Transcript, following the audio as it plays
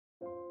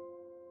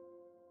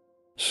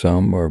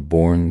Some are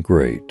born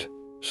great,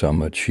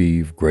 some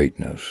achieve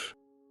greatness,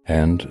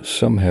 and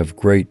some have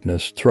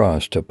greatness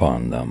thrust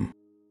upon them.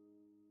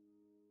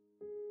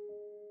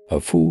 A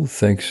fool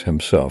thinks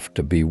himself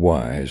to be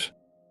wise,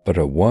 but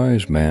a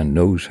wise man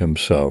knows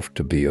himself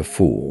to be a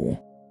fool.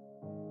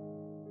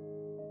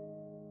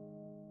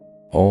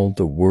 All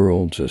the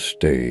world's a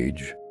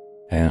stage,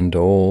 and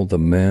all the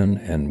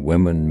men and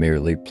women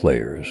merely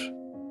players.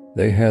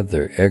 They had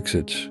their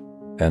exits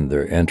and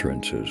their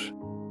entrances,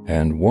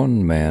 and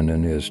one man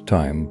in his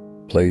time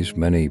plays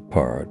many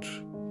parts,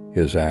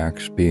 his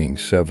acts being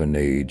 7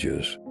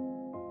 ages.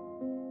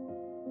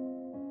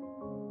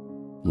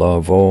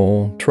 Love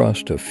all,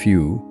 trust a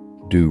few,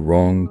 do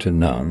wrong to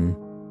none.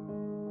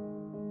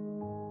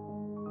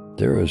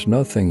 There is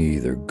nothing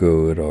either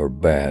good or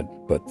bad,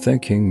 but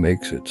thinking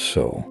makes it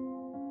so.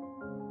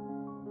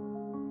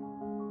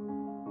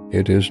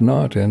 It is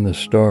not in the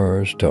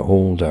stars to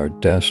hold our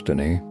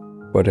destiny,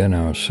 but in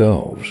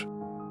ourselves.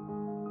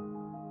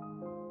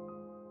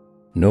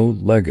 No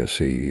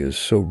legacy is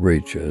so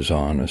rich as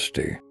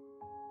honesty.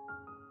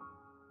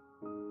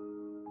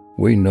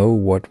 We know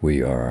what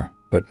we are,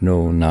 but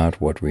know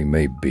not what we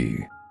may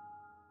be.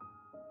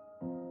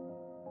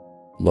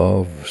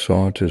 Love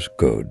sought is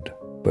good,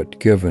 but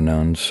given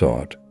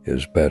unsought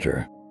is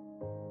better.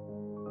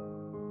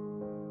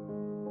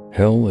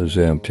 Hell is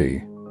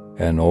empty,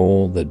 and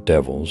all the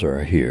devils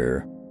are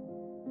here.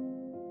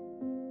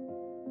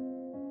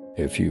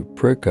 If you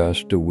prick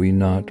us, do we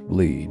not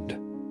bleed?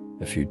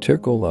 If you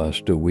tickle us,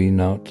 do we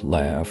not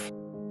laugh?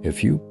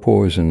 If you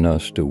poison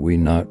us, do we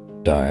not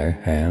die,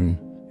 Han?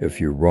 If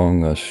you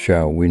wrong us,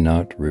 shall we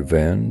not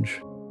revenge?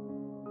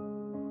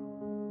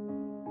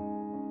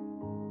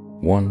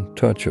 One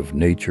touch of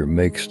nature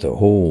makes the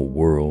whole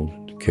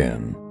world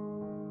kin.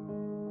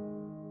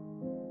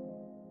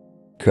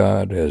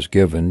 God has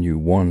given you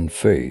one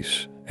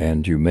face,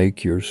 and you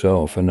make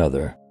yourself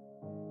another.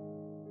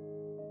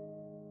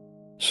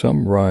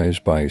 Some rise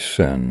by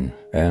sin,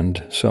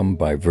 and some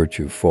by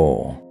virtue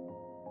fall.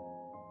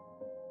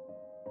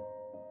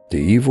 The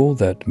evil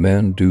that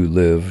men do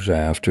lives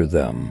after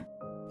them.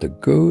 The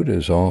good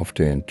is oft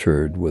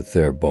interred with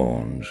their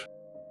bones.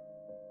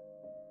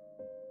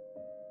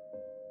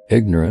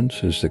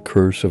 Ignorance is the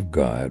curse of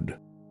God.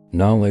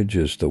 Knowledge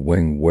is the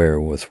wing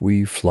wherewith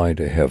we fly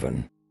to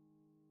heaven.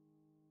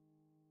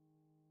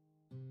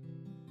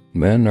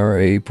 Men are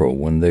April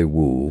when they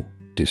woo,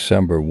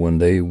 December when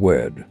they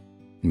wed.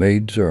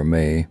 Maids are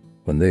May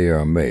when they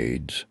are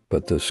maids,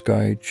 but the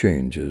sky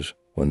changes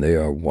when they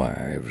are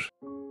wives.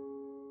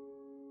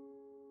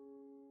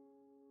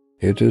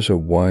 It is a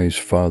wise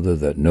father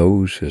that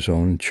knows his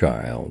own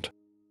child.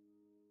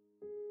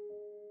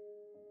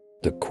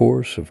 The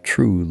course of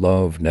true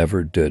love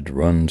never did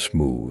run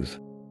smooth.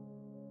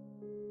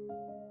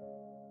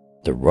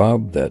 The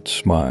rob that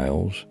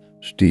smiles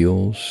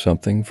steals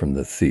something from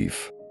the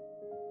thief.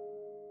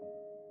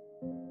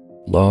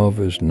 Love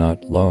is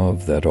not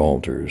love that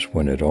alters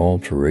when it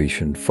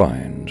alteration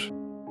finds.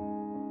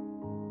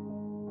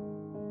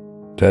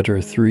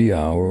 Better 3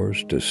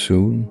 hours too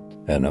soon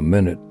and a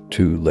minute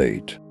too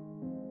late.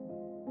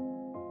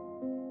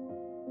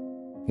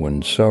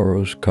 When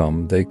sorrows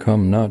come, they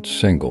come not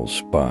single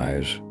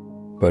spies,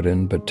 but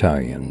in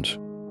battalions.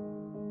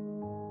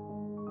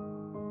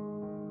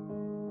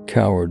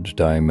 Cowards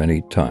die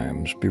many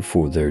times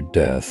before their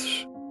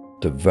deaths.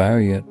 The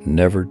valiant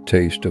never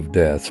taste of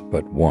death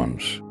but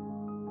once.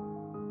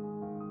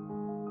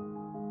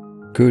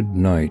 Good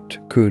night,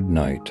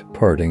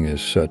 parting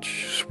is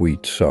such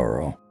sweet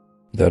sorrow,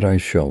 that I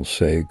shall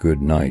say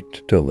good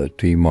night till it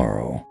be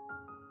morrow.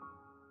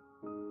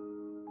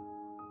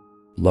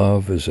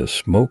 Love is a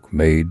smoke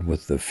made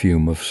with the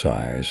fume of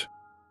sighs.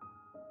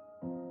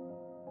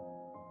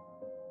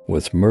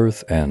 With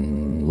mirth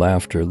and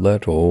laughter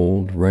let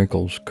old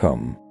wrinkles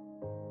come.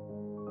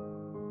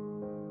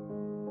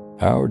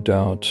 Our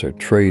doubts are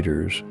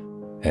traitors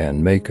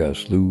and make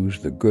us lose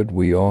the good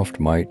we oft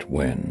might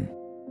win,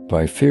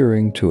 by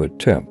fearing to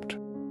attempt.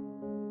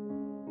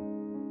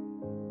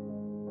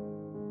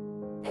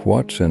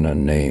 What's in a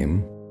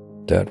name?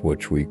 That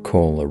which we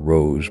call a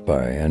rose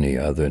by any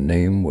other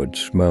name would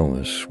smell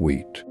as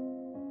sweet.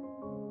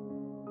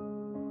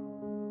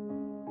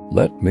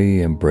 Let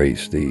me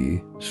embrace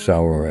thee,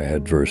 sour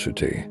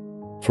adversity,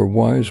 for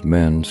wise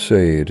men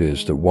say it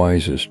is the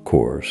wisest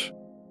course.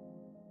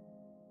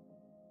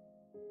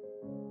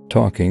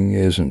 Talking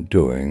isn't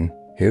doing,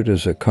 it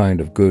is a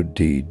kind of good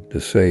deed to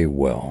say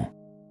well,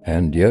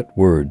 and yet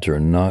words are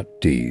not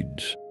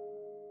deeds.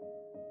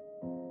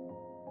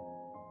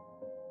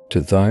 To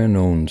thine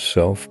own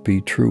self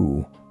be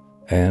true,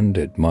 and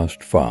it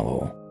must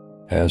follow,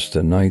 as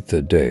the night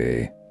the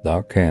day,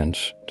 thou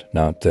canst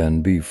not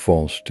then be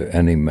false to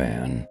any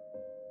man.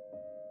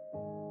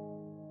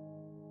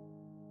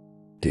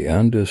 The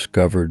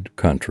undiscovered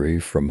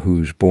country from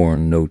whose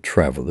bourne no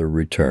traveler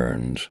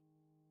returns.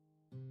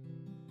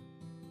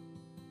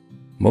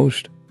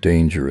 Most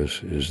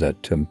dangerous is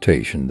that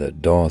temptation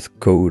that doth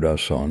goad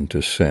us on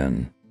to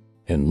sin,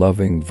 in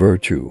loving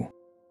virtue.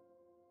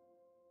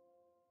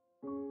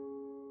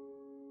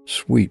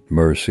 Sweet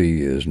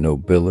mercy is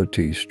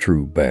nobility's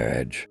true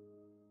badge.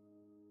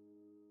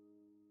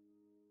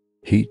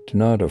 Heat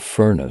not a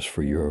furnace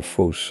for your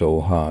foe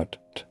so hot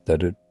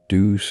that it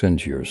do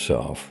singe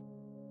yourself.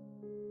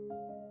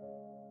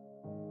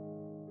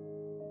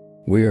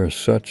 We are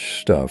such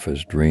stuff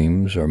as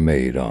dreams are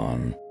made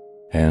on,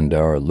 and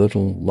our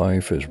little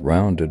life is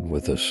rounded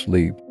with a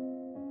sleep.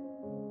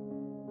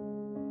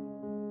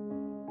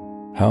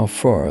 How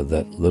far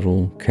that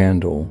little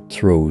candle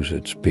throws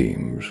its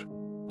beams,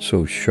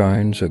 so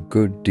shines a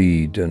good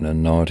deed in a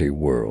naughty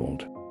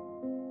world.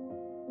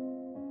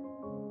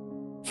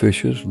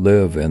 Fishes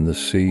live in the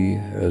sea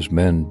as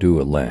men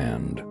do a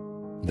land.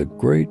 The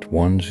great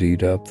ones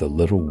eat up the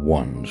little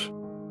ones.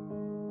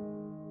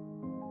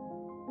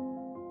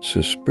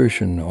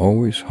 Suspicion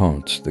always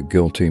haunts the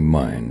guilty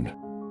mind.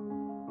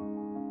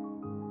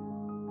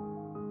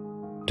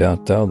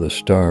 Doubt thou the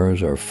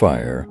stars are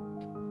fire,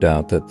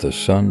 doubt that the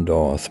sun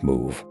doth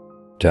move,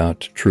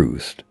 doubt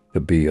truth to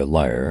be a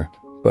liar,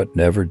 but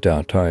never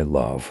doubt I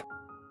love.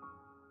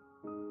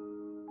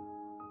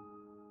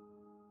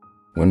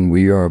 When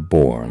we are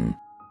born,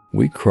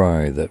 we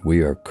cry that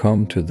we are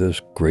come to this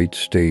great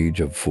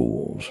stage of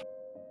fools.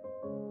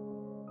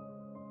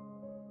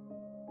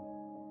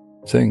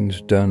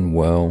 Things done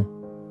well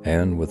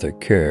and with a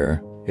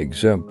care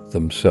exempt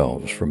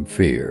themselves from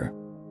fear.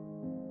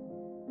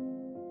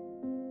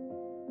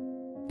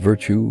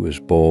 Virtue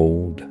is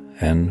bold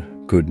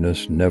and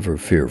goodness never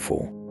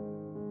fearful.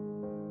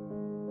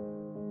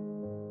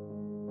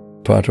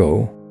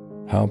 Pato,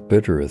 how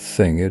bitter a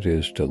thing it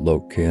is to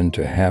look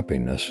into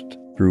happiness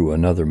through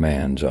another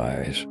man's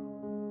eyes.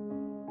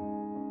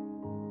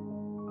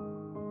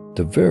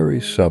 The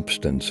very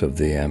substance of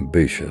the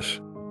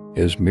ambitious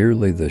is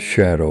merely the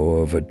shadow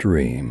of a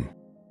dream.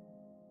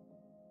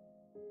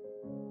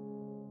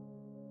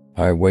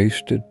 I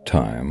wasted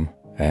time,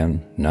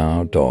 and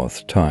now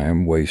doth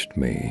time waste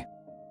me.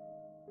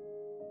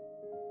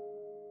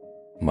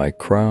 My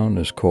crown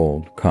is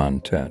called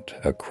content,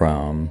 a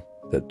crown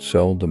that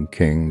seldom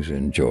kings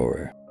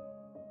enjoy.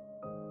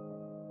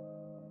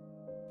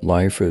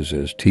 Life is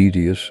as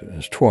tedious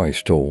as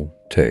twice-told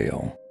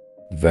tale,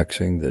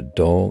 vexing the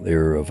dull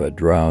ear of a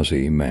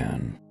drowsy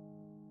man.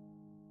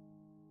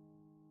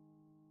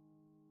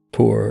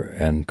 Poor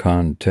and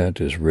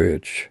content is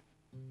rich,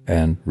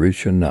 and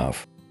rich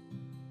enough.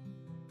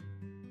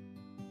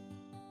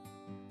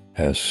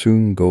 As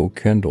soon go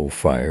kindle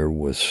fire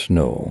with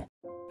snow,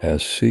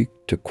 as seek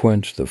to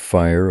quench the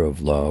fire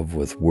of love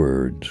with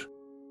words.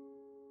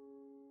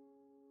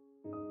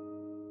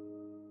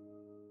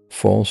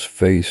 False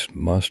face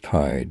must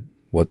hide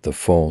what the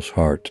false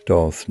heart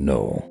doth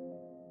know.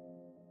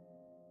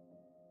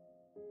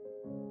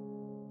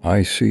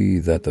 I see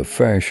that the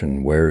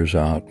fashion wears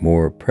out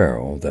more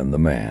apparel than the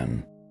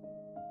man.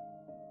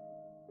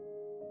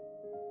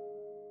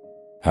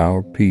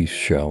 Our peace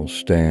shall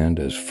stand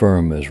as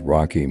firm as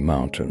rocky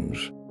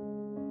mountains.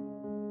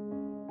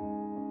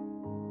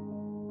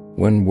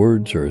 When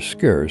words are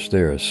scarce,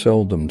 they are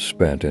seldom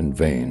spent in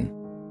vain.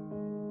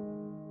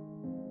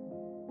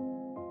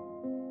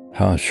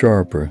 How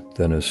sharper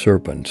than a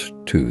serpent's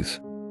tooth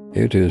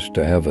it is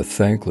to have a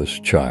thankless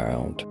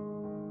child.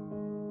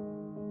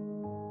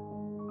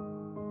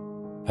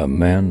 A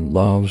man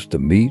loves the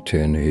meat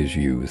in his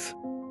youth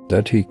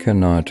that he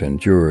cannot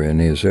endure in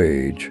his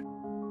age.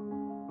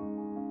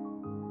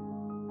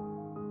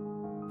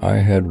 I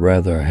had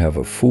rather have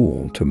a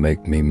fool to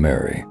make me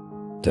merry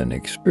than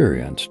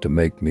experience to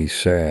make me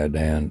sad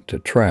and to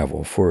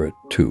travel for it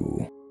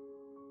too.